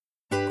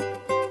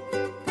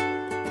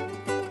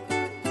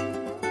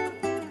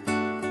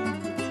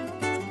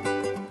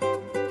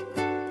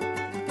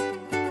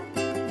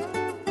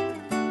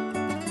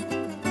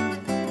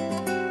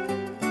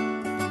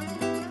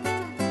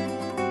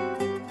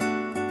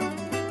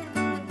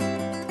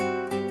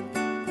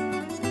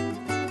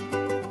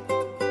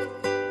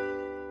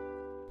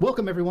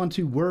Welcome, everyone,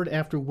 to Word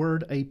After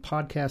Word, a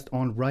podcast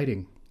on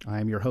writing. I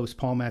am your host,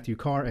 Paul Matthew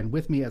Carr, and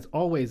with me, as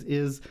always,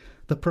 is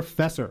the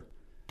professor,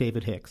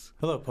 David Hicks.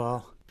 Hello,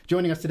 Paul.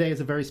 Joining us today is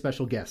a very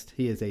special guest.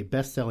 He is a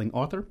best-selling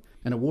author,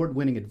 an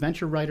award-winning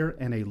adventure writer,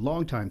 and a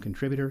longtime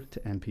contributor to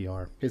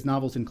NPR. His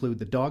novels include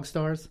The Dog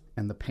Stars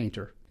and The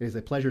Painter. It is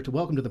a pleasure to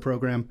welcome to the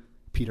program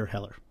Peter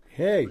Heller.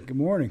 Hey, good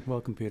morning.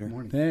 Welcome, Peter. Good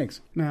morning. Thanks.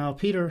 Now,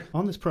 Peter,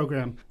 on this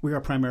program, we are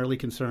primarily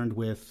concerned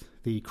with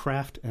the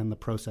craft and the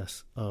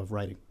process of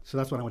writing. So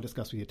that's what I want to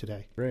discuss with you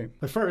today. Great.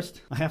 But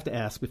first, I have to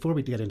ask, before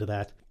we get into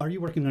that, are you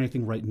working on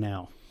anything right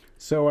now?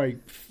 So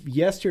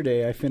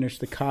yesterday I finished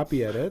the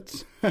copy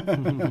edits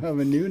of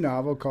a new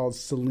novel called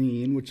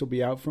Celine, which will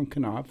be out from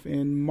Knopf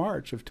in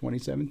March of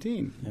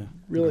 2017. Yeah.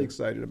 Really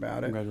excited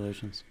about it.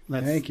 Congratulations.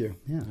 Thank you.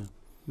 Yeah.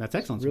 That's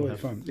excellent. Really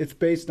fun. It's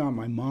based on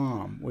my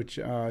mom, which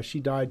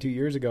she died 2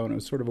 years ago, and it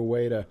was sort of a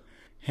way to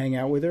hang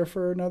out with her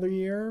for another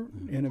year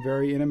in a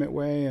very intimate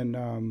way.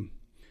 And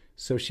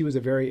so she was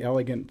a very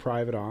elegant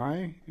private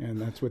eye,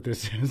 and that's what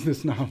this is,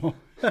 this novel.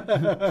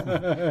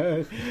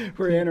 We're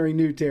entering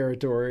new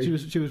territory.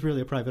 She was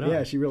really a private eye.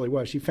 Yeah, she really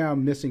was. She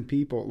found missing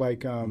people,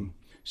 like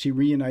she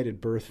reunited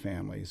birth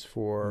families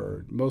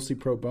for mostly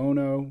pro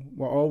bono,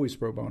 well, always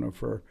pro bono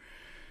for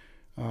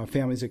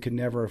families that could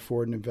never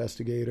afford an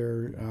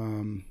investigator.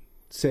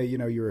 Say,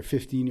 you're a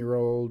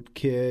 15-year-old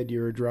kid,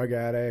 you're a drug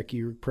addict,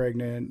 you're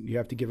pregnant, you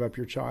have to give up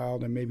your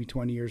child, and maybe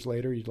 20 years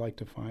later you'd like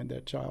to find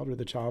that child, or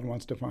the child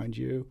wants to find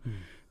you.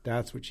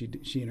 That's what she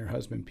and her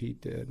husband Pete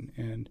did.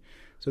 And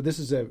so this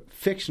is a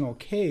fictional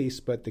case,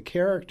 but the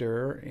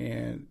character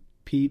and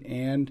Pete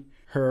and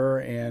her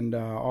and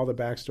all the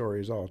backstory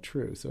is all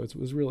true. So it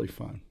was really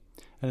fun.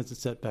 And is it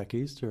set back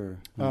east or?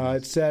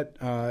 It's set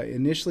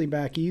initially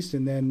back east,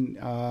 and then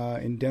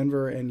in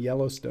Denver and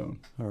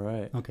Yellowstone. All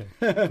right. Okay.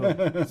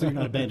 Cool. So you're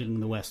not abandoning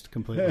the West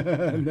completely.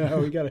 No,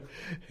 we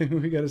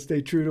gotta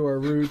stay true to our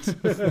roots.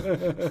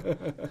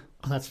 Oh,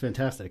 that's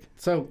fantastic.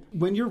 So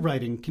when you're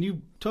writing, can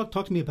you talk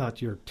to me about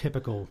your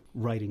typical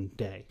writing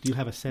day? Do you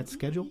have a set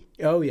schedule?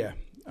 Oh yeah.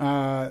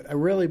 I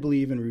really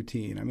believe in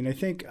routine. I mean, I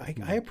think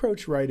I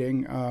approach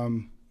writing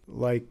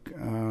like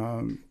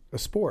a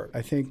sport.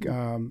 I think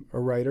a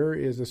writer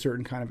is a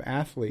certain kind of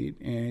athlete,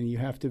 and you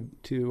have to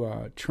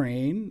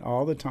train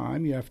all the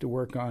time. You have to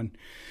work on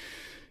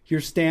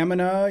your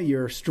stamina,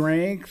 your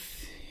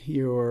strength,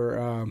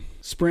 your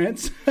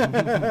sprints. You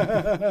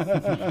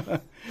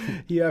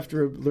have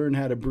to learn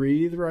how to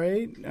breathe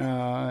right.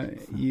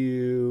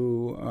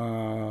 You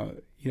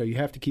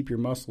have to keep your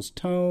muscles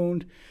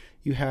toned.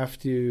 You have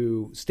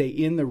to stay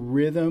in the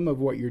rhythm of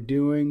what you're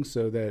doing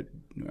so that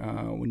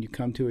when you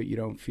come to it, you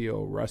don't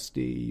feel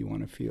rusty. You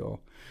want to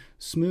feel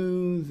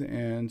smooth.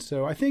 And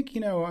so I think,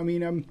 I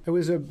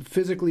was a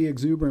physically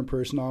exuberant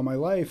person all my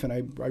life, and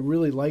I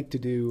really like to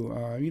do,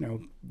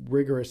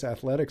 rigorous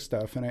athletic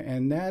stuff.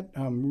 And that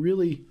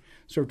really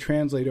sort of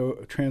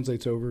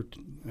translates over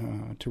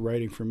to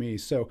writing for me.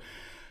 So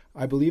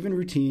I believe in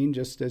routine,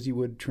 just as you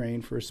would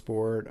train for a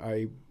sport.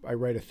 I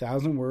write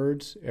 1,000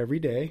 words every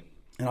day.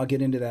 And I'll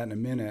get into that in a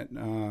minute.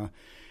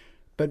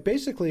 But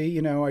basically,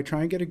 I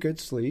try and get a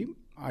good sleep.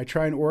 I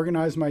try and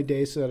organize my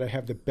day so that I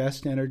have the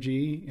best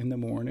energy in the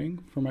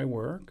morning for my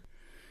work.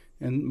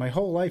 And my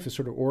whole life is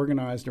sort of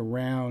organized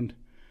around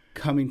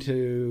coming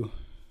to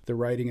the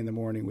writing in the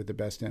morning with the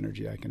best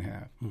energy I can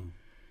have.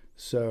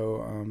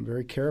 So I'm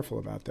very careful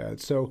about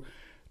that. So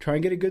try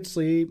and get a good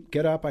sleep,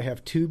 get up. I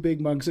have 2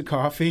 big mugs of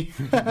coffee,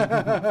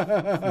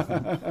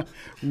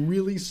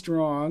 really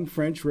strong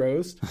French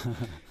roast.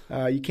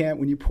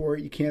 When you pour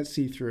it, you can't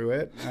see through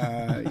it.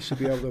 You should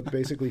be able to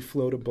basically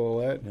float a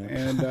bullet. Yeah.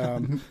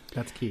 And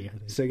that's key.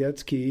 So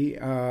that's key.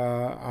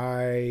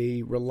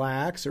 I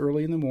relax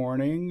early in the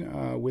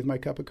morning with my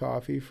cup of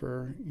coffee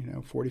for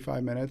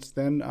 45 minutes.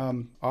 Then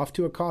off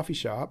to a coffee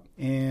shop,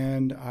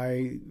 and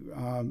I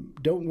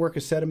don't work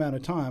a set amount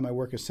of time. I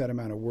work a set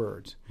amount of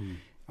words.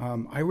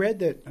 I read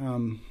that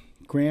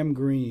Graham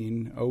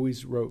Greene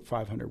always wrote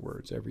 500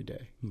 words every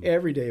day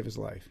of his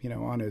life,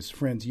 on his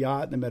friend's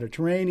yacht in the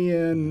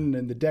Mediterranean,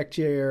 in the deck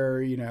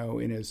chair,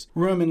 in his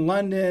room in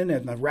London,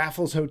 at the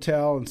Raffles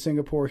Hotel in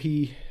Singapore.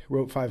 He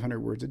wrote 500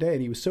 words a day,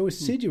 and he was so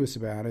assiduous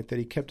about it that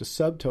he kept a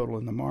subtotal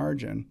in the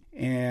margin.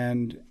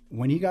 And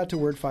when he got to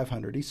word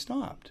 500, he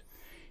stopped.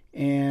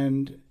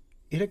 And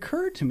it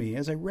occurred to me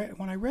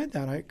when I read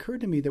that, it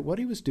occurred to me that what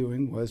he was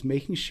doing was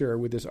making sure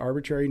with this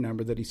arbitrary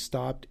number that he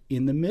stopped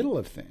in the middle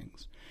of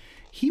things.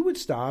 He would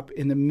stop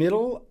in the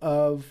middle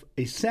of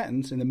a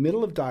sentence, in the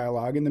middle of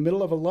dialogue, in the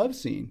middle of a love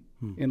scene,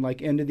 in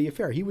like End of the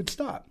Affair. He would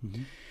stop.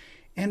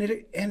 And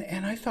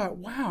I thought,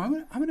 wow,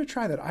 I'm going to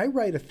try that. I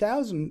write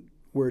 1,000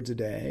 words a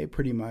day,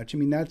 pretty much. I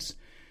mean, that's,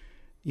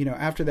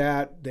 after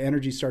that, the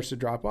energy starts to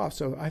drop off.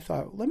 So I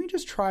thought, let me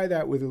just try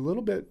that with a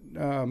little bit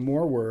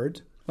more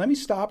words. Let me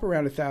stop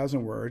around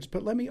 1,000 words,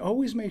 but let me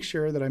always make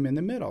sure that I'm in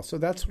the middle. So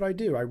that's what I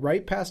do. I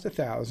write past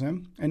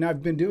 1,000, and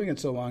I've been doing it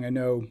so long, I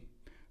know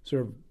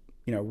sort of,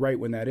 right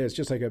when that is.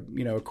 Just like a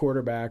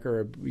quarterback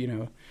or a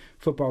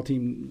football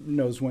team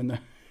knows when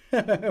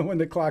when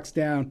the clock's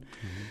down.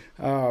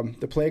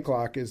 The play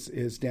clock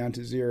is down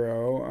to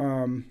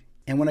 0.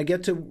 And when I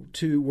get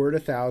to word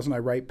 1,000, I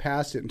write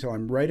past it until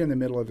I'm right in the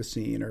middle of a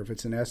scene, or if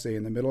it's an essay,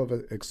 in the middle of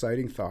an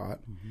exciting thought,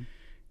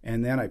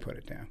 and then I put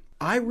it down.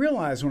 I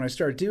realized when I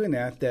started doing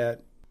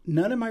that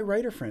none of my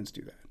writer friends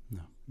do that. No.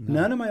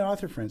 None of my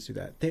author friends do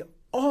that. They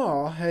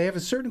have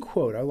a certain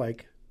quota,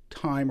 like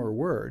time or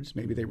words.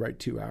 Maybe they write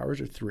 2 hours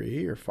or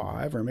 3 or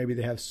 5, or maybe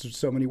they have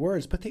so many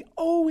words, but they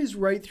always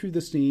write through the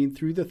scene,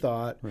 through the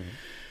thought. Right.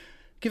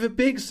 Give a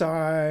big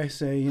sigh,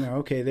 say,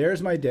 okay,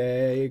 there's my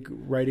day,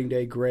 writing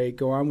day, great.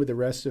 Go on with the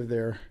rest of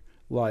their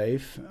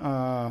life.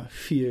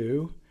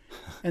 Phew.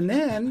 And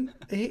then,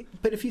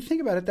 but if you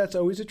think about it, that's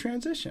always a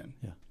transition.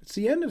 Yeah. It's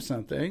the end of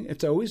something.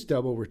 It's always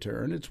double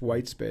return. It's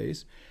white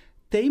space.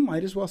 They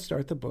might as well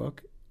start the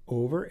book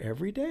over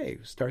every day.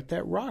 Start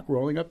that rock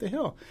rolling up the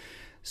hill.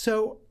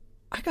 So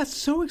I got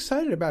so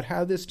excited about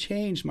how this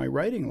changed my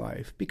writing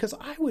life, because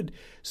I would,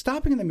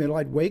 stopping in the middle,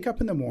 I'd wake up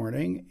in the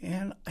morning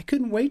and I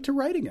couldn't wait to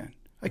write again.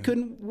 I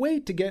couldn't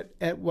wait to get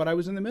at what I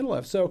was in the middle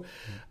of. So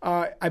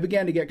I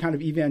began to get kind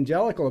of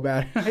evangelical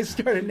about it. I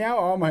started, now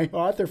all my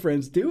author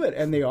friends do it,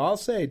 and they all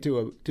say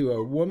to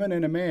a woman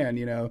and a man,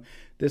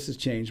 this has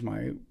changed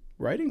my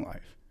writing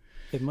life.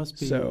 It must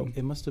be. So,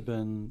 it must have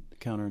been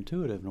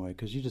counterintuitive in a way,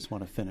 because you just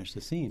want to finish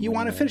the scene. You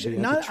want to finish it. You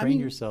have to train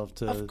yourself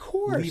to of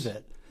course. leave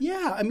it.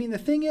 Yeah. I mean, the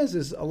thing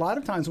is a lot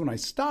of times when I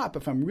stop,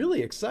 if I'm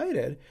really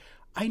excited,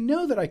 I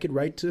know that I could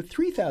write to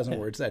 3,000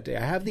 words that day.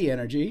 I have the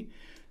energy.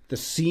 The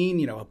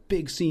scene, a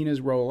big scene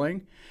is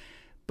rolling.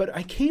 But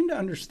I came to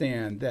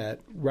understand that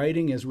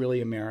writing is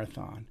really a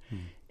marathon.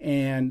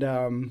 And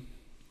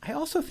I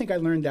also think I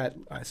learned that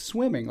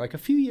swimming. Like a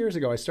few years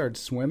ago, I started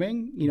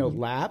swimming,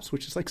 laps,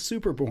 which is like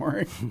super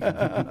boring.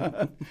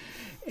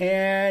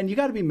 And you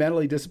got to be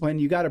mentally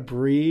disciplined. You got to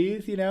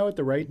breathe, at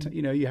the right time.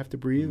 You have to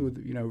breathe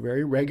with,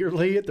 very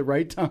regularly at the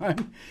right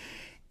time.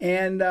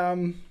 And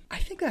I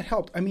think that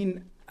helped. I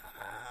mean,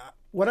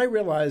 what I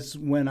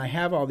realized when I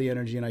have all the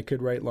energy and I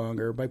could write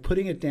longer, by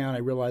putting it down, I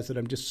realized that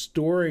I'm just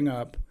storing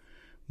up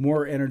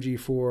more energy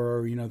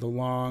for, the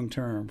long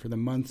term, for the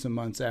months and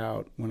months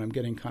out when I'm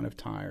getting kind of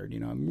tired.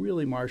 I'm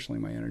really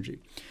marshaling my energy.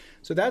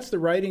 So that's the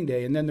writing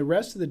day. And then the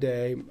rest of the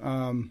day,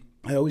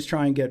 I always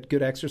try and get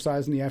good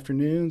exercise in the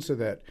afternoon so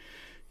that,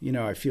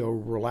 I feel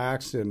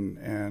relaxed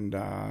and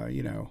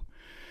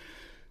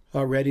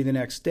ready the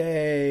next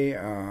day.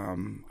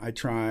 I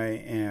try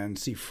and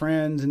see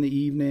friends in the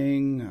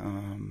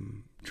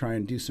evening, try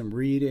and do some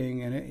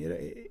reading. And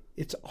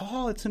it's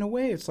in a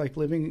way, it's like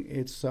living,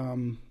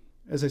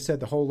 as I said,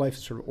 the whole life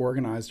is sort of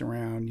organized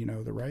around,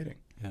 the writing.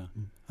 Yeah.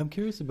 I'm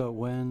curious about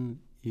when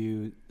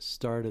you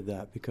started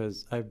that,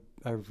 because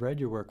I've read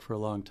your work for a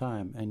long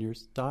time, and your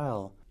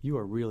style, you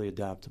are really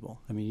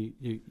adaptable. I mean,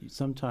 you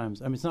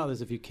sometimes, it's not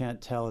as if you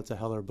can't tell it's a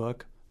Heller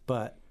book,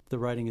 but the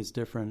writing is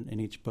different in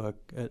each book,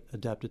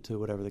 adapted to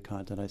whatever the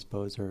content, I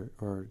suppose, or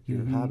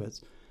your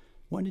habits.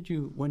 When did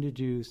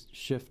you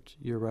shift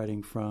your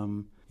writing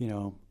from,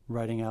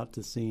 writing out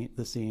the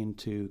scene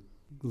to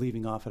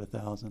leaving off at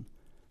 1,000?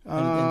 And did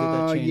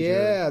that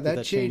change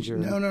that changed.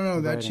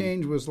 No. That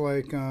change was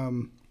like,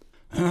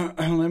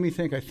 let me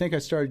think. I think I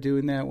started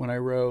doing that when I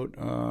wrote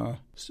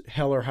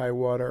Hell or High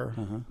Water,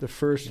 the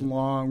first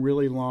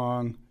really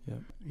long,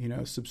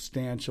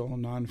 substantial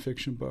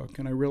nonfiction book.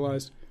 And I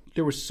realized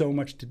there was so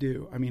much to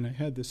do. I mean, I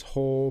had this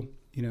whole,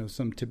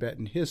 some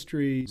Tibetan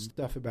history,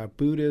 stuff about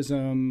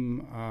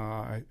Buddhism,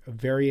 a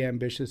very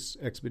ambitious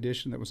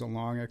expedition that was a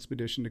long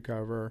expedition to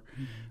cover.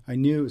 I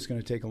knew it was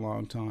going to take a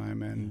long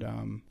time,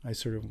 and I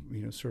sort of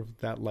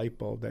that light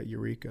bulb, that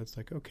eureka. It's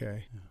like,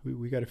 okay,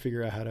 we got to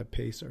figure out how to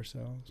pace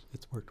ourselves.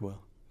 It's worked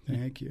well.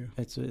 Thank you.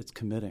 It's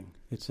committing.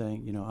 It's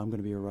saying, I'm going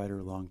to be a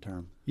writer long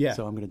term. Yeah.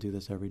 So I'm going to do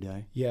this every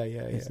day. Yeah.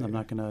 I'm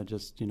not going to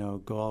just,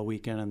 go all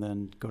weekend and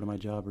then go to my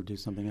job or do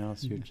something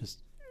else. You're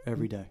just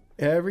every day.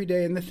 Every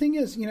day. And the thing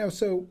is,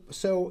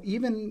 so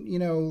even,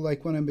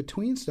 like when I'm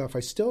between stuff, I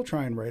still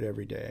try and write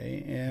every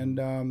day. And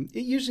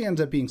it usually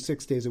ends up being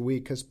 6 days a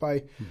week, because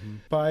by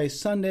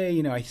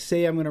Sunday, I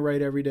say I'm going to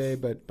write every day,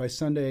 but by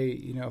Sunday,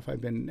 if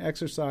I've been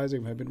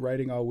exercising, if I've been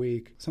writing all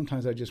week,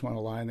 sometimes I just want to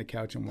lie on the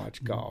couch and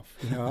watch golf.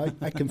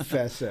 I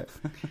confess it.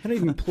 I don't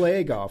even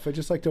play golf. I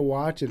just like to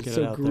watch it. It's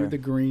so the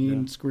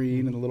green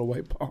screen and the little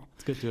white ball.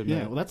 It's good to admit.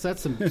 Yeah, well,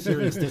 that's some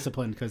serious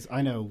discipline, because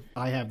I know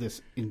I have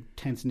this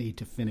intense need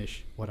to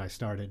finish what I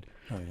started.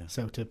 Oh, yeah.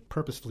 So to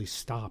purposefully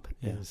stop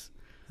is...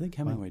 I think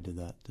Hemingway did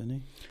that, didn't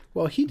he?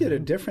 Well, he did a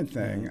different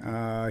thing.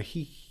 I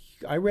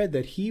read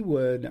that he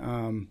would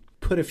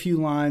put a few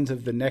lines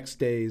of the next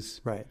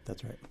day's... Right,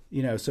 that's right.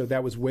 So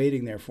that was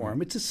waiting there for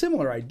him. It's a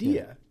similar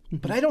idea. Yeah.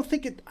 But I don't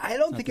think it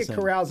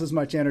corrals as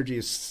much energy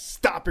as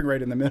stopping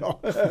right in the middle.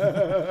 Well,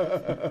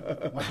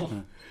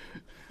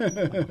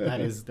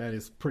 that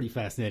is pretty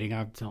fascinating.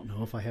 I don't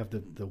know if I have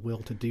the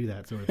will to do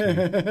that sort of thing.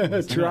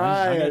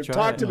 Try it.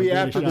 Talk to me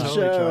after the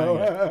show.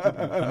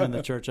 I'm in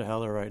the Church of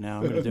Heller right now.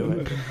 I'm going to do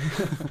it.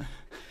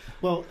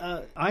 Well,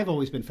 I've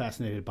always been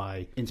fascinated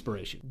by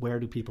inspiration. Where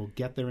do people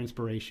get their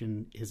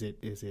inspiration? Is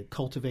it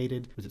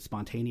cultivated? Is it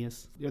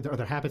spontaneous? Are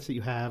there habits that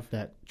you have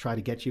that try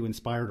to get you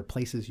inspired, or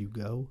places you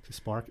go to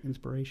spark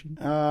inspiration?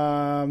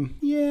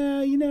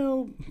 Yeah, I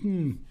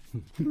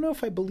don't know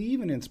if I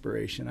believe in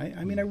inspiration.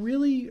 I mean, I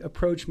really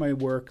approach my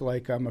work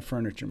like I'm a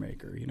furniture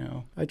maker,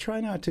 I try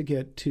not to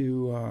get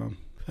too,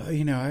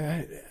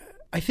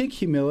 I think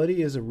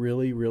humility is a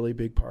really, really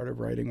big part of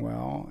writing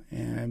well,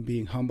 and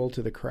being humble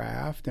to the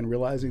craft and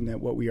realizing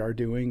that what we are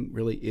doing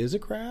really is a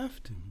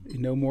craft,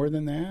 no more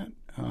than that.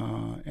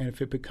 And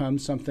if it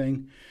becomes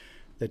something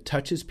that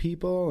touches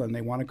people and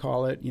they want to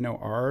call it,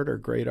 art or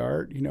great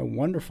art,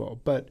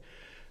 wonderful. But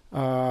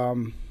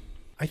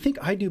I think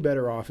I do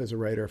better off as a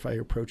writer if I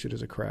approach it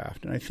as a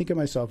craft. And I think of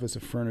myself as a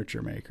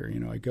furniture maker.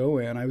 I go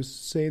in. I was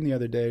saying the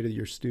other day to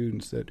your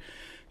students that,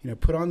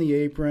 put on the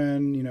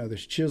apron, the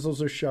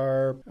chisels are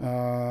sharp,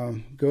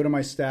 go to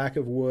my stack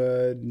of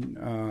wood,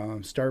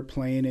 start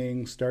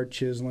planing, start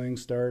chiseling,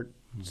 start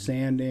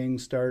sanding,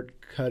 start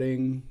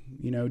cutting,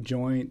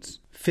 joints,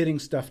 fitting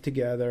stuff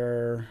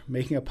together,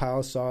 making a pile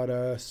of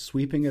sawdust,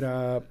 sweeping it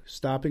up,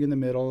 stopping in the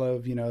middle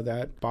of,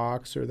 that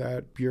box or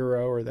that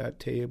bureau or that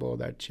table or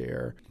that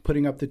chair,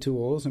 putting up the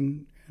tools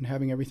and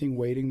having everything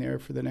waiting there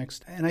for the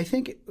next. And I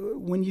think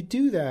when you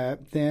do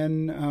that,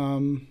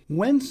 then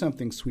when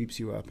something sweeps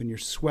you up and you're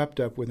swept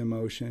up with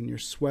emotion, you're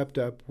swept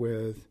up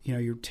with,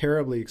 you're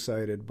terribly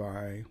excited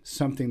by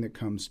something that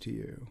comes to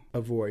you,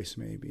 a voice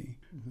maybe,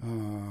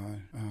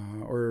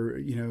 or,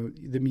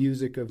 the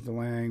music of the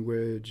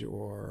language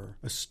or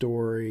a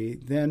story,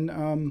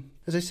 then,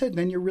 as I said,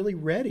 then you're really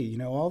ready.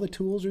 All the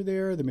tools are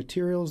there, the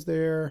material's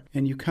there,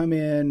 and you come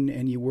in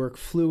and you work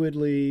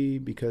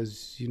fluidly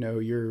because,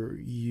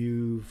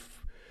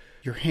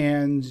 your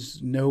hands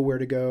know where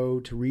to go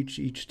to reach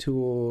each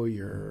tool.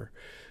 You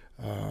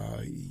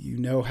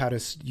know how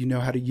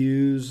to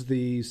use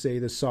the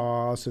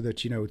saw so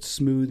that it's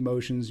smooth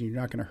motions and you're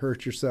not going to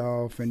hurt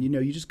yourself, and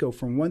you just go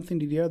from one thing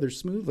to the other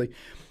smoothly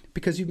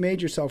because you've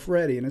made yourself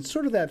ready. And it's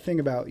sort of that thing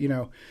about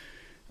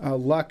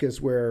luck is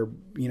where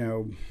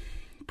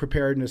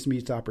preparedness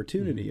meets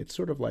opportunity. It's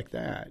sort of like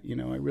that. I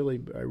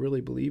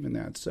really believe in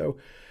that. So.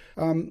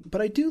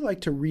 But I do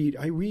like to read.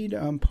 I read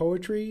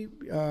poetry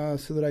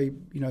so that I,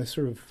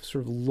 sort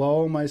of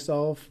lull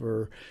myself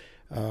or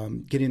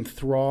get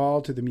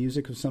enthralled to the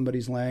music of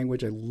somebody's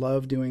language. I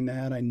love doing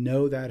that. I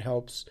know that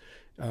helps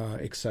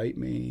excite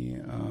me.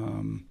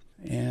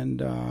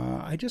 And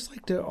I just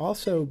like to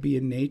also be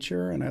in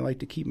nature, and I like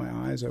to keep my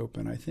eyes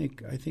open. I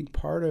think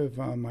part of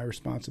my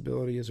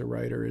responsibility as a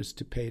writer is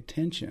to pay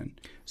attention.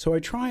 So I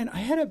try and I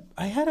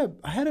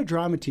had a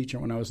drama teacher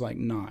when I was like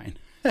 9.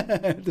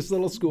 At this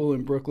little school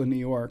in Brooklyn, New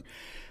York,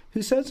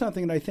 who said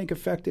something that I think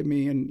affected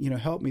me and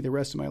helped me the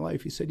rest of my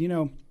life. He said,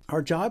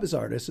 our job as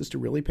artists is to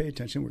really pay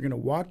attention. We're going to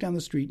walk down the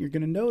street and you're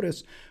going to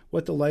notice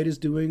what the light is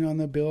doing on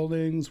the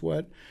buildings,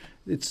 what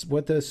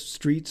the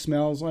street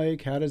smells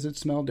like. How does it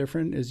smell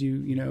different as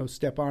you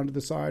step onto the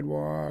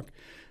sidewalk?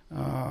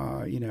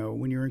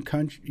 When you're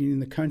in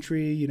the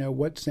country,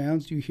 what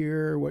sounds do you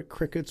hear? What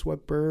crickets?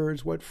 What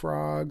birds? What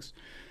frogs?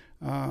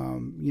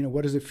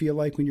 What does it feel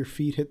like when your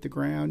feet hit the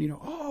ground?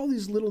 All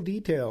these little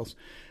details.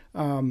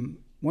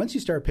 Once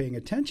you start paying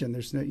attention,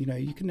 there's no,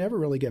 you can never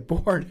really get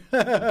bored.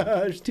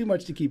 There's too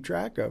much to keep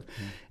track of.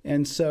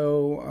 And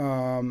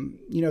so,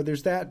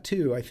 there's that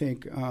too. I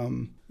think,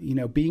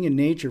 being in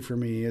nature for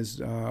me is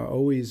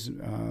always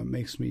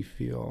makes me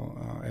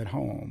feel at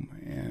home.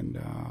 And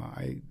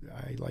I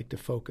like to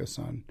focus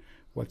on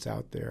what's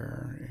out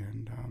there,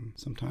 and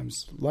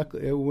sometimes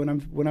when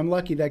I'm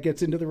lucky, that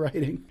gets into the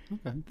writing.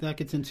 Okay, that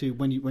gets into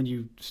when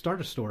you start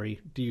a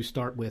story. Do you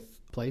start with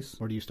place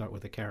or do you start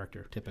with a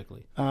character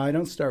typically? I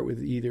don't start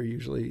with either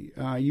usually.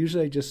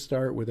 Usually I just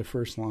start with the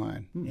first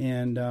line.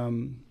 And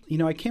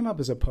I came up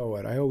as a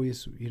poet. I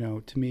always,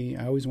 to me,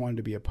 I always wanted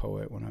to be a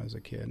poet when I was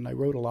a kid, and I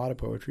wrote a lot of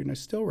poetry, and I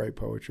still write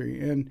poetry.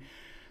 And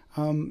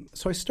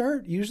so I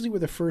start usually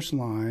with the first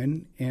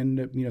line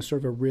and,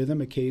 sort of a rhythm,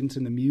 a cadence,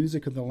 and the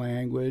music of the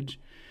language.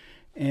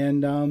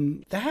 And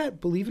that,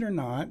 believe it or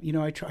not,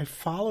 I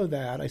follow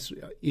that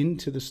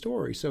into the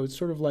story. So it's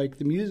sort of like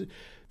the music.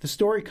 The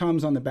story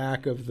rides on the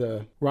back of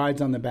the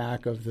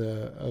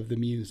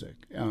music,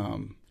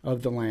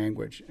 of the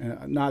language,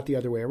 not the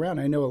other way around.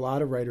 I know a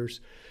lot of writers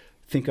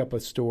think up a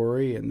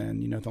story and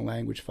then, the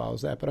language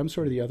follows that, but I'm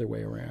sort of the other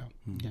way around.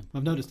 Yeah.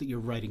 I've noticed that your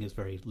writing is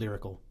very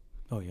lyrical.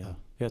 Oh, yeah.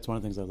 Yeah, it's one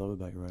of the things I love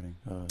about your writing.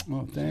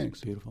 Thanks.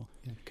 It's beautiful.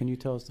 Yeah. Can you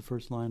tell us the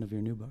first line of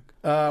your new book?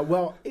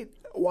 Well,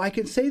 I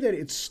can say that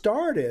it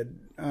started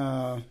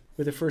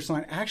with the first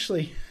line.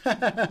 Actually,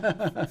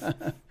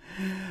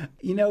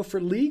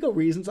 for legal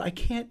reasons, I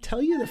can't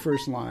tell you the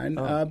first line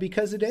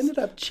because it ended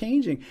up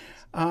changing.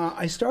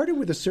 I started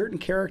with a certain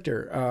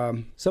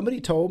character.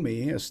 Somebody told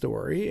me a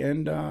story,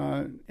 and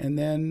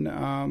then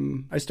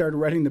I started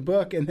writing the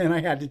book, and then I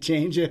had to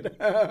change it.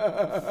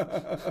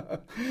 I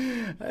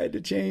had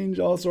to change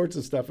all sorts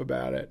of stuff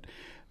about it.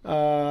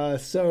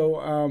 Is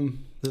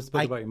this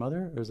book about your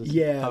mother? Or is this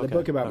the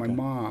book about my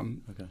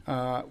mom. Okay.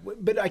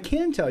 But I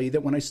can tell you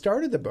that when I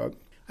started the book,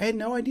 I had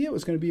no idea it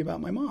was going to be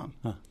about my mom.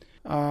 Huh.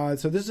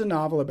 So this is a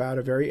novel about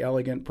a very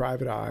elegant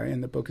private eye,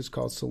 and the book is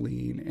called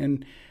Celine.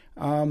 And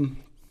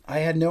I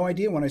had no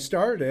idea when I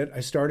started it. I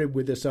started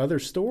with this other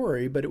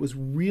story, but it was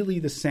really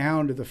the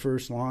sound of the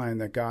first line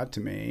that got to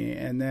me.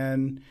 And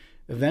then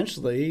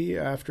eventually,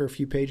 after a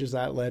few pages,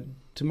 that led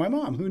to my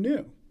mom. Who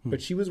knew? But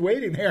she was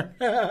waiting there.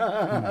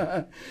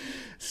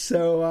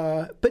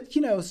 So, but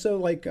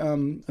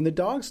on the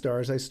Dog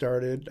Stars, I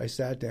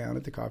sat down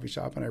at the coffee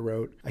shop and I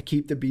wrote, I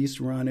keep the beast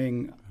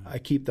running. I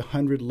keep the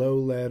 100 low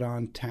lead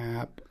on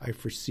tap. I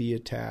foresee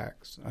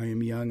attacks. I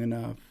am young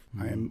enough.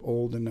 I am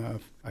old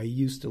enough. I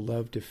used to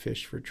love to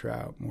fish for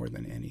trout more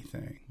than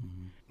anything.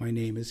 My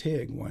name is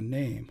Hig, one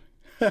name.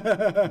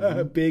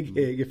 Big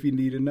Hig if you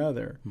need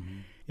another.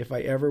 If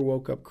I ever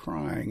woke up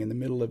crying in the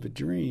middle of a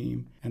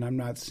dream, and I'm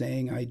not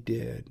saying I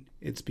did,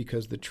 it's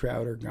because the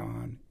trout are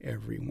gone,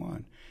 every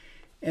one.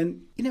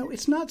 And,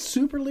 it's not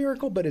super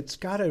lyrical, but it's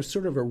got a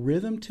sort of a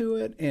rhythm to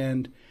it,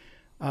 and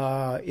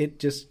it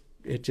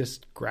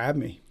just grabbed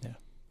me.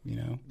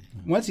 Yeah.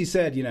 Once he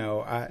said,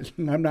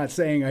 I'm not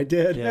saying I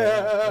did. Yeah,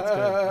 that's good.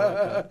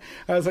 I like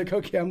I was like,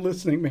 okay, I'm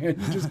listening, man.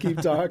 You just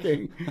keep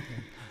talking.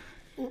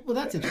 Well,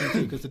 that's interesting,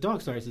 too, because The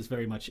Dog Stars is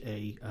very much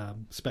a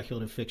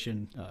speculative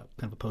fiction, kind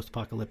of a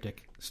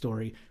post-apocalyptic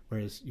story,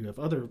 whereas you have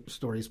other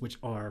stories which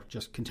are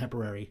just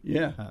contemporary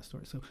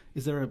stories. So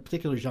is there a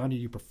particular genre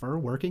you prefer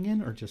working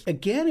in, or just...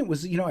 Again, it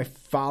was, I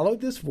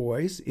followed this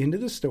voice into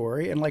the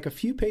story, and like a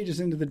few pages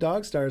into The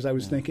Dog Stars, I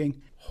was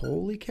thinking,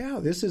 holy cow,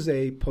 this is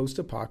a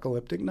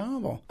post-apocalyptic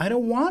novel. I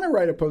don't want to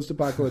write a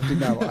post-apocalyptic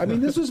novel. I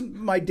mean, this was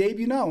my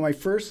debut novel, my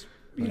first...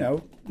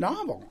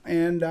 novel.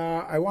 And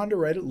I wanted to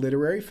write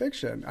literary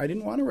fiction. I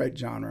didn't want to write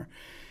genre.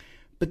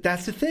 But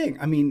that's the thing.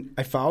 I mean,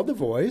 I followed the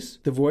voice.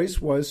 The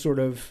voice was sort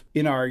of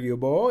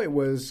inarguable. It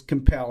was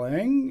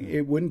compelling.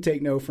 It wouldn't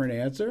take no for an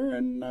answer.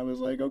 And I was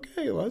like,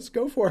 okay, let's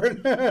go for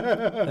it.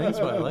 I think that's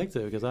why I liked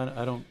it, because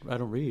I don't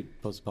read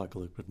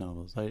post-apocalyptic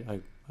novels.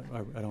 I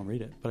don't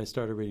read it. But I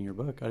started reading your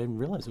book. I didn't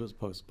realize it was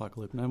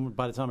post-apocalyptic. And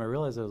by the time I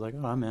realized it, I was like,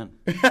 oh, I'm in.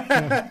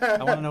 I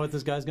want to know what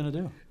this guy's going to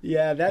do.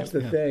 Yeah, that's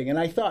the thing. And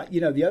I thought,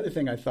 the other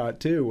thing I thought,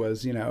 too,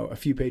 was, a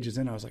few pages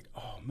in, I was like,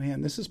 oh,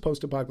 man, this is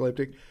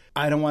post-apocalyptic.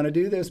 I don't want to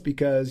do this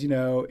because,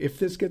 if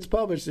this gets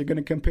published, they're going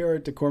to compare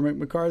it to Cormac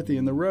McCarthy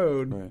in The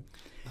Road. Right.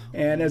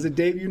 And as a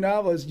debut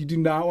novelist, you do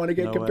not want to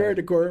get compared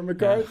to Cormac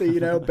McCarthy.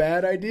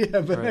 Bad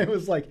idea. But it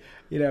was like,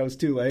 it was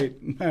too late.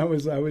 I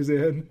was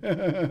in.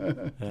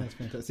 That's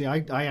fantastic. See,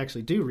 I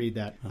actually do read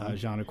that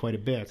genre quite a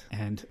bit.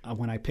 And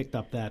when I picked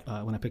up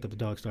The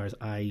Dog Stars,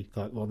 I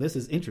thought, well, this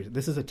is interesting.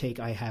 This is a take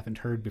I haven't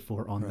heard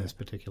before on this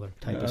particular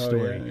type of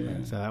story.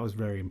 Yeah. So that was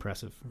very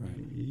impressive. Right.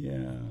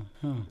 Yeah.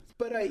 Huh.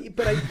 But I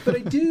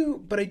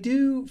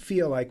do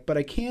feel like, but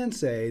I can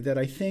say that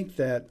I think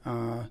that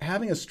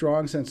having a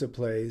strong sense of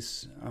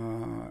place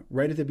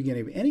right at the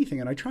beginning of anything,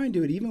 and I try and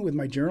do it even with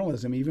my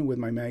journalism, even with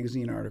my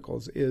magazine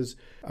articles, is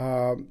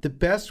the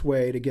best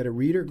way to get a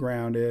reader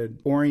grounded,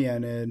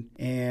 oriented,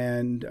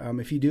 and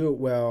if you do it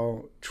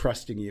well,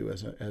 trusting you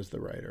as the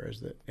writer,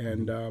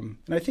 and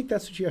I think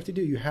that's what you have to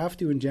do. You have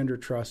to engender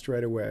trust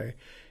right away.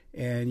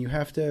 And you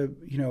have to,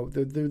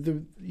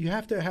 you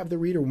have to have the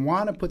reader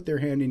want to put their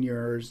hand in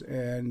yours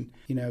and,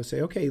 say,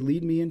 okay,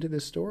 lead me into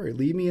this story,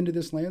 lead me into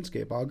this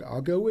landscape.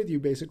 I'll go with you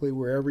basically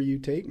wherever you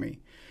take me.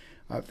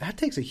 That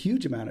takes a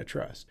huge amount of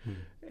trust.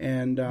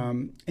 And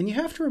you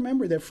have to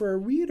remember that for a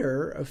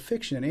reader of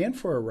fiction and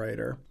for a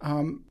writer,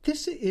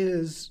 this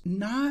is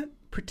not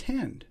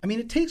pretend. I mean,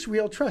 it takes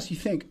real trust. You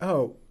think,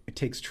 oh, it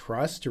takes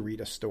trust to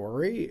read a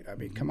story? I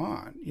mean, come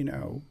on,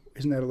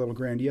 isn't that a little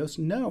grandiose?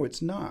 No,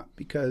 it's not,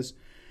 because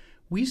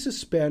we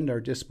suspend our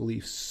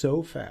disbelief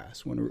so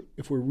fast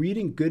if we're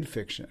reading good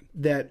fiction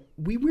that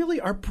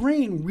our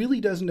brain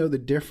really doesn't know the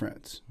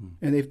difference.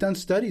 And they've done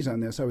studies on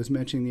this. I was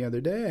mentioning the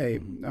other day,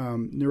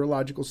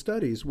 neurological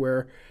studies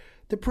where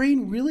the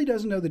brain really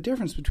doesn't know the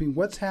difference between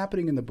what's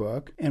happening in the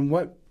book and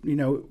what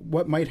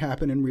might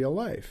happen in real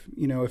life.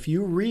 If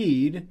you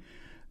read,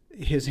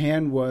 his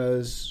hand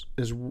was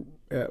as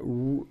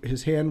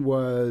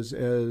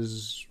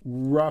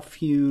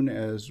rough-hewn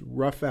as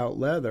rough-out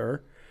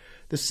leather,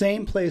 the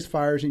same place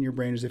fires in your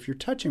brain as if you're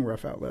touching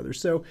rough-out leather.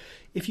 So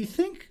if you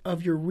think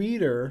of your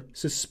reader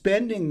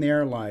suspending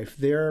their life,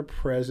 their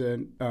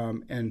present,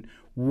 and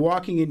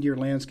walking into your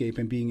landscape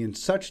and being in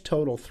such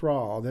total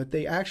thrall that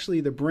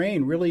the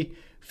brain really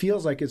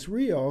feels like it's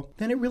real,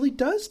 then it really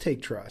does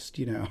take trust,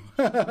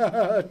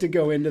 to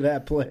go into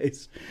that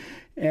place.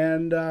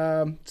 And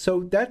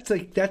so that's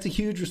a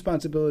huge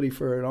responsibility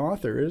for an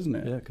author, isn't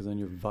it? Yeah, because then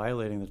you're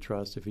violating the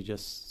trust if you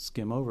just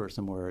skim over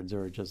some words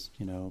or just,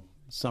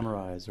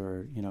 summarize,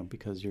 or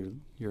because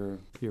you're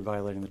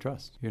violating the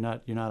trust. You're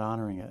not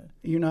honoring it.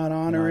 You're not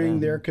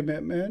honoring their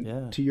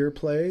commitment to your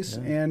place.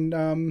 And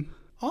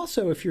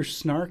also, if you're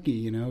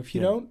snarky, if you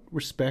don't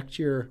respect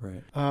your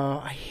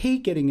I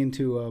hate getting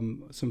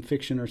into some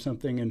fiction or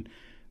something, and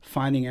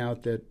finding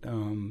out that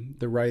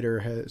the writer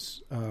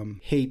has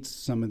hates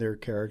some of their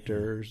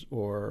characters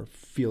or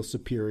feels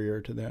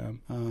superior to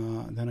them,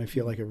 then I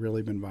feel like I've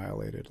really been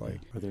violated. Like,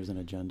 or there's an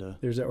agenda.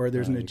 There's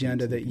an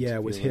agenda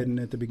that was hidden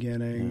at the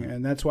beginning,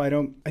 and that's why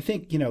I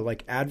think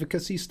like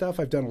advocacy stuff.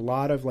 I've done a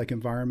lot of like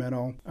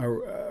environmental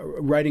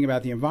writing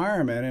about the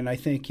environment, and I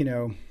think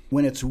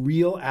when it's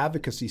real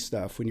advocacy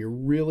stuff, when you're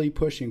really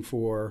pushing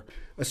for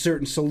a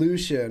certain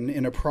solution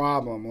in a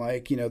problem,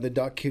 like,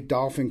 the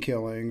dolphin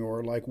killing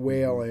or like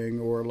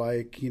whaling or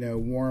like,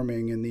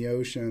 warming in the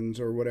oceans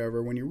or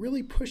whatever, when you're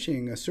really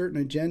pushing a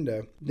certain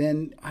agenda,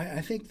 then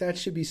I think that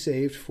should be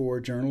saved for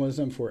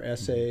journalism, for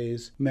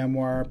essays,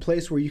 memoir, a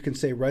place where you can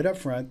say right up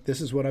front,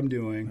 this is what I'm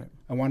doing. Right.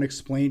 I want to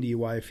explain to you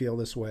why I feel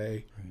this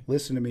way. Right.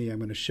 Listen to me. I'm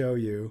going to show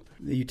you.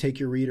 You take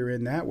your reader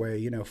in that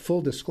way,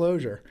 full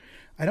disclosure.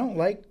 I don't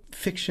like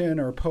fiction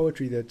or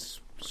poetry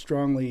that's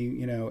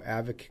strongly,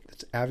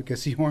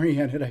 advocacy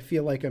oriented. I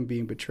feel like I'm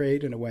being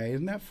betrayed in a way.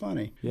 Isn't that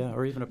funny? Yeah,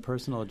 or even a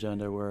personal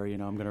agenda where, I'm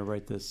going to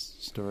write this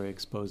story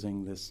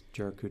exposing this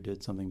jerk who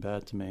did something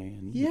bad to me.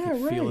 And you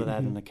can feel that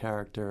in the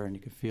character, and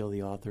you can feel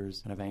the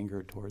author's kind of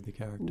anger toward the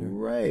character.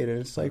 Right. And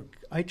it's like,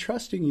 I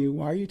trusting you.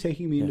 Why are you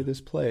taking me into this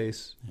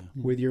place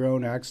with your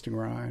own axe to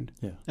grind?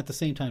 Yeah. At the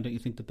same time, don't you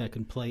think that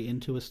can play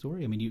into a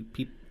story? I mean,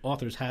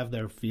 authors have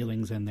their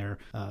feelings and their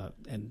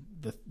and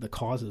the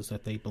causes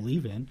that they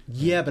believe in.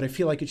 Yeah, but I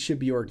feel like it should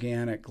be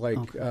organic.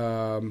 Like,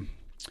 I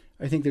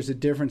think there's a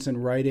difference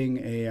in writing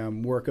a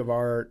work of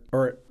art,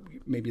 or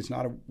maybe it's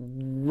not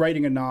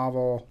writing a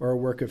novel or a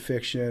work of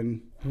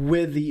fiction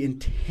with the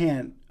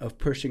intent of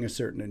pushing a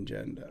certain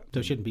agenda. So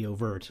it shouldn't be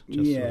overt.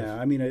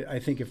 I mean, I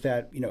think if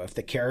that, if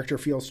the character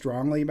feels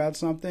strongly about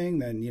something,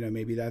 then,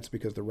 maybe that's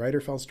because the writer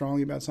felt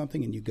strongly about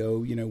something, and you go,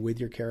 with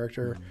your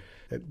character. Mm-hmm.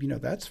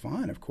 That's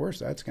fine. Of course,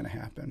 that's going to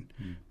happen.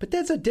 Mm. But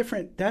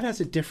that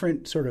has a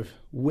different sort of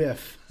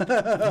whiff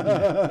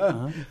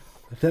than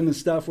the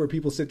stuff where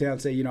people sit down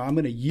and say, I'm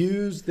going to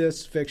use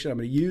this fiction, I'm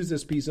going to use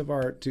this piece of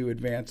art to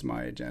advance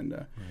my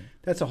agenda. Right.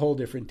 That's a whole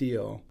different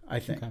deal,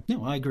 I think. Okay.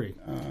 No, I agree.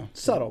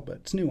 Subtle, but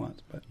it's nuanced.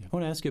 But I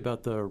want to ask you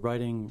about the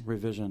writing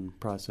revision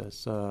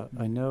process.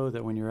 I know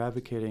that when you're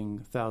advocating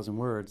 1,000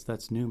 words,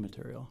 that's new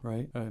material,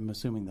 right? I'm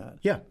assuming that.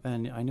 Yeah.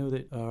 And I know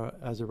that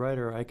as a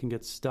writer, I can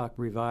get stuck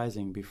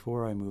revising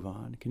before I move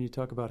on. Can you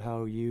talk about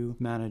how you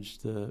manage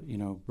the,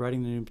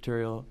 writing the new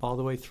material all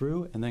the way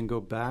through and then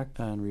go back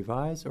and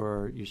revise,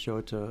 or you show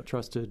it to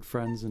trusted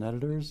friends and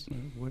editors?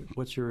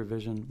 What's your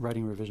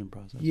writing revision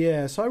process?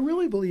 Yeah, so I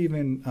really believe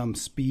in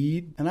speed.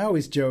 And I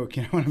always joke,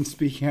 when I'm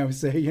speaking, I always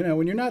say,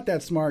 when you're not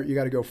that smart, you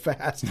got to go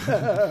fast.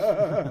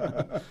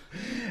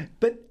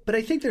 But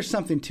I think there's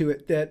something to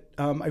it that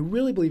I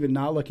really believe in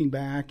not looking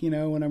back,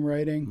 when I'm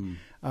writing. Mm.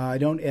 I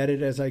don't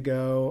edit as I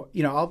go.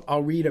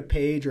 I'll read a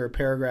page or a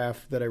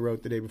paragraph that I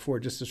wrote the day before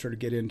just to sort of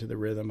get into the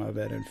rhythm of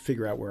it and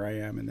figure out where I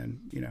am, and then,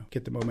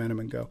 get the momentum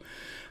and go.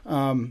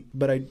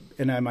 But I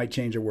might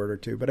change a word or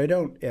two, but I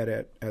don't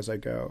edit as I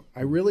go.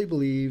 I really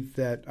believe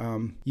that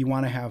you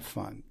want to have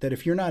fun. That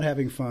if you're not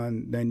having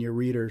fun, then your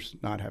reader's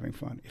not having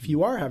fun. If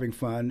you are having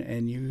fun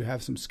and you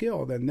have some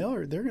skill, then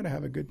they're going to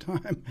have a good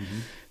time. Mm-hmm.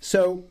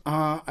 So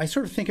I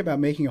sort of think about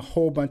making a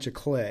whole bunch of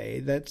clay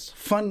that's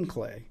fun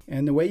clay.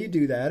 And the way you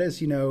do that is,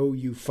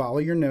 you follow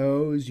your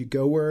nose, you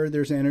go where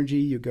there's energy,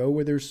 you go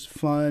where there's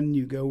fun,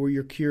 you go where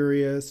you're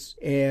curious,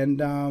 and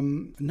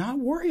not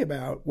worry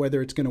about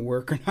whether it's going to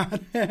work or not.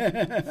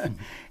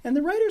 And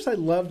the writers I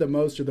love the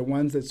most are the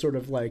ones that sort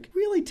of like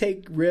really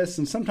take risks,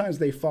 and sometimes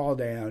they fall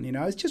down.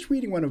 I was just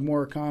reading one of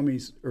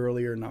Murakami's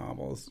earlier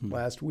novels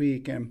last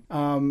week, and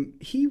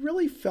he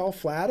really fell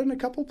flat in a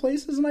couple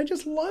places, and I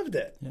just loved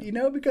it.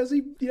 Yeah. Because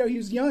he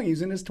was young, he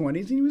was in his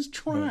 20s, and he was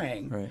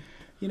trying. Right.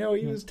 He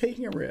was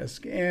taking a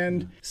risk.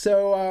 And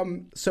so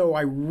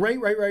I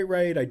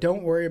write. I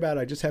don't worry about it.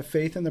 I just have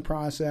faith in the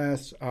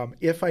process.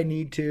 If I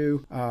need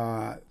to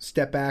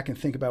step back and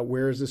think about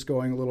where is this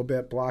going a little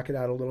bit, block it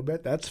out a little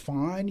bit, that's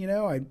fine.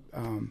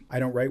 I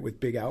don't write with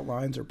big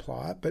outlines or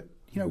plot, but,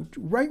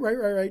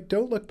 write.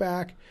 Don't look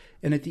back.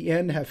 And at the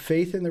end, have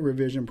faith in the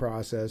revision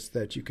process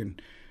that you can,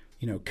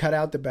 cut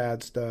out the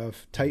bad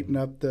stuff, tighten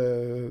up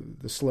the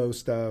slow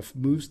stuff,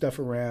 move stuff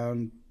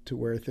around to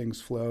where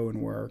things flow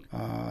and work.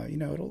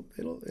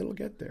 It'll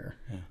get there.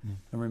 Yeah.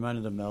 I'm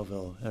reminded of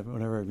Melville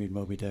whenever I read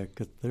Moby Dick,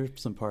 because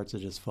there's some parts that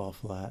just fall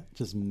flat,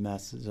 just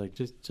messes, like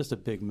just a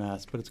big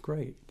mess, but it's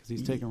great because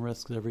he's taking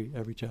risks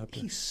every chapter.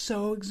 He's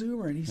so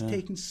exuberant. He's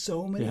taking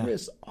so many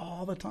risks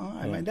all the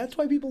time, and that's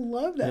why people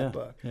love that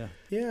book.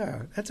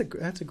 Yeah, that's a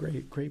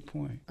great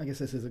point. I guess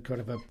this is kind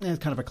of a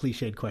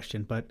cliched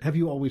question, but have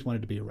you always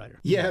wanted to be a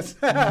writer? Yes.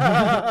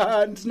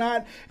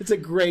 It's a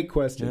great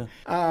question.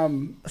 Yeah.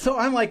 So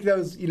I'm like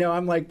those,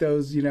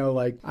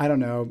 I don't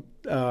know,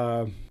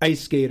 ice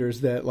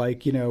skaters that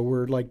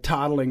were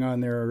toddling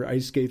on their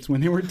ice skates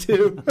when they were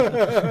 2.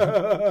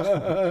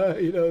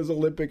 Those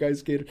Olympic ice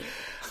skaters.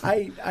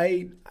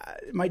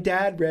 My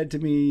dad read to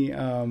me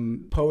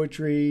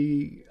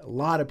poetry, a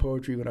lot of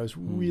poetry when I was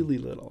really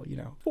little,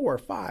 4,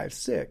 5,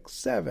 6,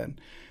 7.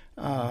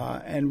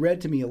 and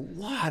read to me a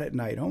lot at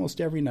night, almost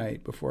every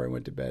night before I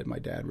went to bed. My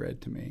dad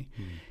read to me.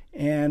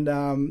 And,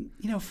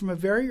 from a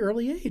very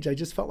early age, I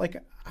just felt like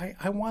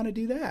I want to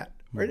do that.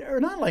 Or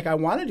not like I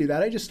want to do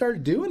that. I just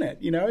started doing it.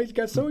 I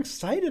got so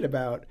excited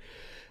about,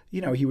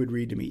 he would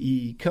read to me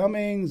E.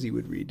 Cummings. He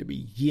would read to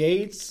me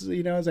Yeats,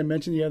 as I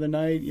mentioned the other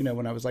night,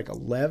 when I was like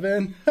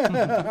 11.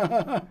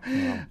 But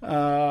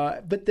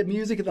the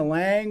music and the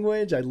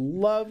language, I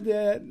loved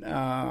it.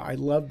 I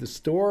loved the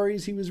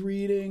stories he was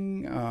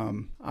reading.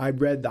 I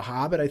read The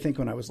Hobbit, I think,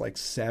 when I was like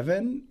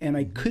 7. And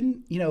I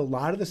couldn't, a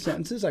lot of the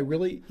sentences, I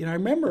really, I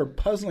remember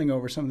puzzling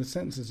over some of the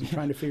sentences and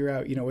trying to figure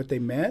out, what they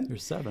meant. You're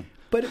 7.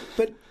 But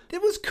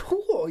it was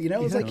cool, it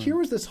was like here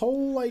was this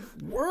whole like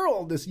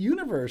world, this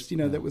universe,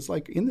 that was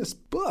like in this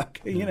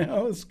book, it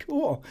was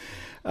cool.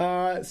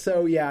 I've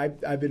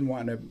been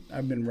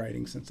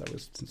writing since I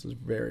was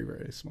very,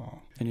 very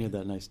small. And you had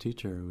that nice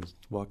teacher who was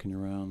walking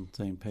around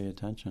saying, "Pay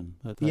attention."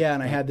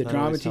 And I had the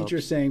drama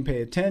teacher saying,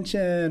 "Pay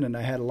attention," and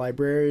I had a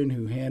librarian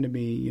who handed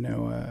me,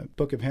 a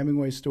book of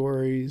Hemingway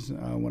stories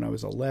when I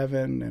was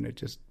 11, and it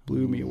just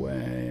blew me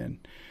away. And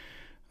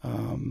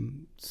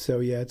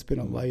it's been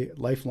a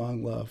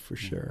lifelong love for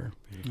sure.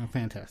 Oh,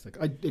 fantastic.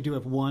 I do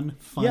have one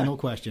final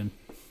question.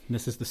 And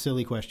this is the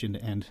silly question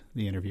to end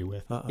the interview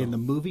with. Uh-oh. In the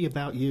movie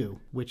about you,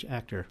 which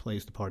actor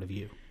plays the part of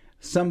you?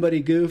 Somebody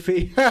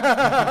goofy. Not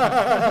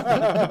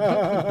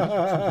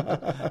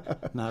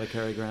a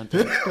Cary Grant.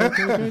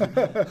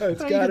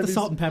 It's got to be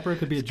Salt and Pepper. It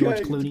could be a George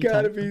Clooney. It's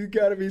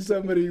got to be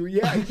somebody.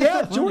 Yeah.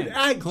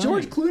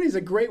 George Clooney's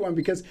a great one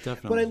because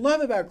what I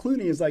love about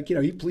Clooney is like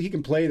he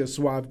can play the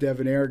suave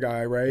debonair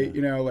guy, right?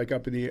 Yeah. Like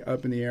up in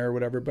the air or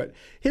whatever. But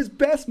his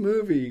best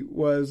movie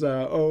was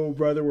Oh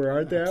Brother Where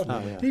Art Thou?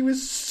 Oh, yeah. He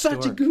was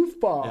such a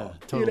goofball.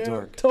 Yeah,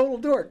 dork. Total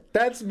dork.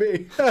 That's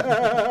me.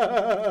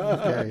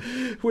 Okay.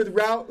 With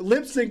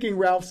lip-syncing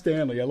Ralph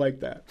Stanley. I like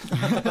that.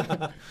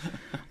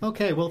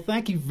 Okay, well,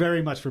 thank you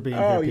very much for being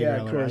here, Peter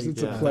Heller. Of course.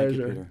 It's a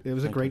pleasure. It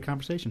was a great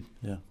conversation.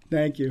 Yeah.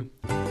 Thank you.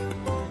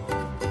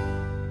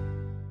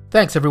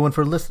 Thanks, everyone,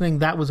 for listening.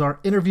 That was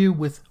our interview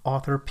with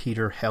author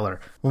Peter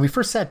Heller. When we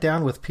first sat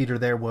down with Peter,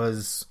 there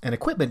was an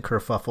equipment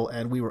kerfuffle,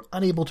 and we were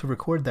unable to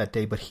record that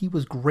day, but he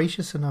was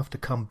gracious enough to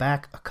come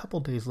back a couple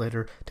days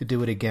later to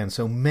do it again.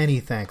 So many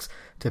thanks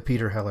to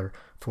Peter Heller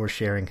for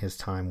sharing his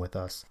time with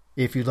us.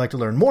 If you'd like to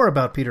learn more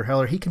about Peter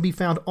Heller, he can be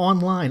found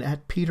online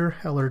at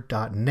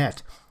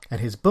peterheller.net,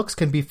 and his books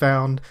can be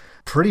found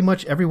pretty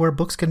much everywhere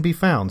books can be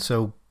found,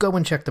 so go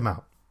and check them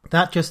out.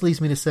 That just leaves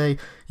me to say,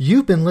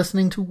 you've been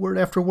listening to Word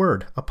After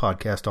Word, a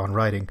podcast on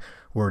writing.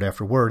 Word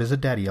After Word is a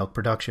Daddy Elk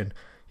production.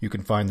 You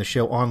can find the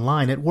show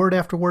online at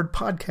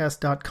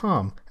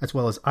wordafterwordpodcast.com, as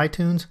well as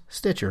iTunes,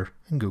 Stitcher,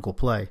 and Google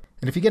Play.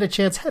 And if you get a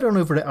chance, head on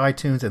over to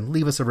iTunes and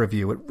leave us a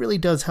review. It really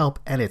does help,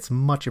 and it's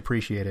much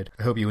appreciated.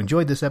 I hope you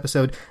enjoyed this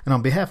episode, and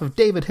on behalf of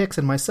David Hicks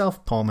and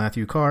myself, Paul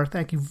Matthew Carr,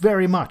 thank you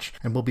very much,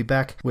 and we'll be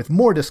back with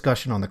more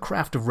discussion on the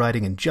craft of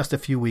writing in just a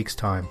few weeks'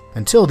 time.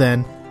 Until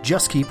then,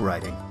 just keep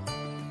writing.